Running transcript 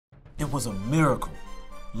It was a miracle.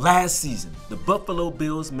 Last season, the Buffalo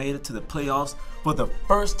Bills made it to the playoffs for the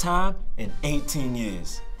first time in 18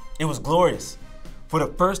 years. It was glorious. For the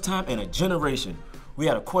first time in a generation, we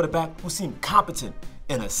had a quarterback who seemed competent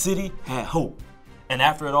and a city had hope. And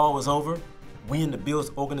after it all was over, we in the Bills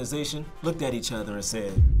organization looked at each other and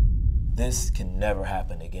said, this can never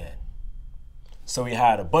happen again. So we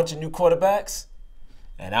hired a bunch of new quarterbacks,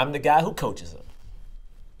 and I'm the guy who coaches them.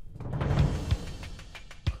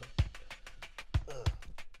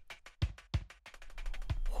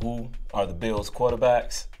 Who are the Bills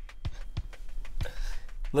quarterbacks?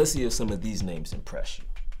 Let's see if some of these names impress you.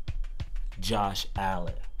 Josh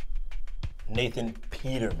Allen, Nathan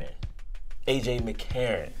Peterman, AJ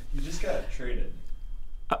McCarron. You just got traded.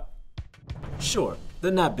 Sure,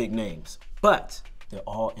 they're not big names, but they're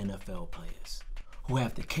all NFL players who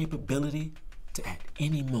have the capability to at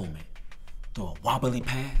any moment throw a wobbly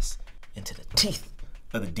pass into the teeth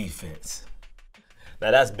of the defense. Now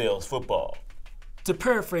that's Bills football. To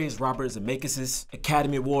paraphrase Robert Zemeckis'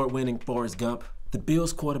 Academy Award-winning Forrest Gump, the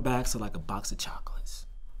Bills quarterbacks are like a box of chocolates.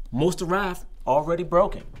 Most arrived already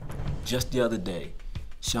broken. Just the other day,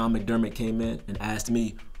 Sean McDermott came in and asked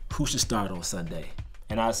me who should start on Sunday.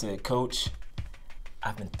 And I said, Coach,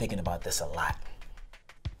 I've been thinking about this a lot.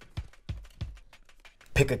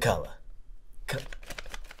 Pick a color.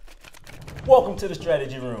 Welcome to the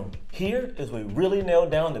strategy room. Here is where we really nail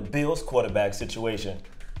down the Bills quarterback situation.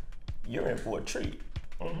 You're in for a treat.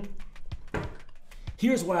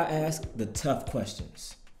 Here's why I ask the tough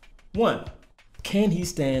questions. 1, can he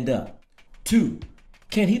stand up? 2,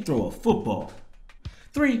 can he throw a football?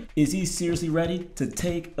 3, is he seriously ready to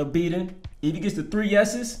take a beating? If he gets the 3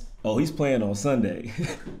 yeses, oh, he's playing on Sunday.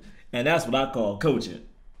 And that's what I call coaching.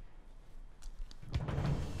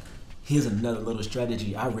 Here's another little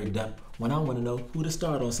strategy I rigged up when I want to know who to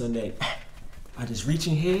start on Sunday. I just reach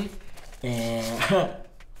in here and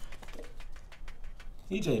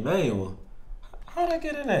EJ Manuel, how'd I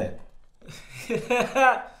get in there?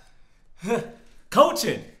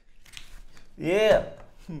 Coaching. Yeah.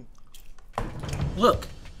 Look,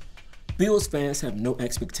 Bills fans have no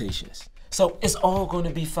expectations, so it's all going to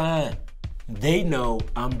be fine. They know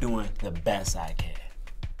I'm doing the best I can.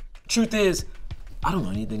 Truth is, I don't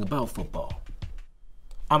know anything about football.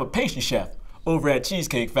 I'm a pastry chef over at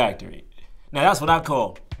Cheesecake Factory. Now that's what I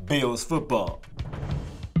call Bills football.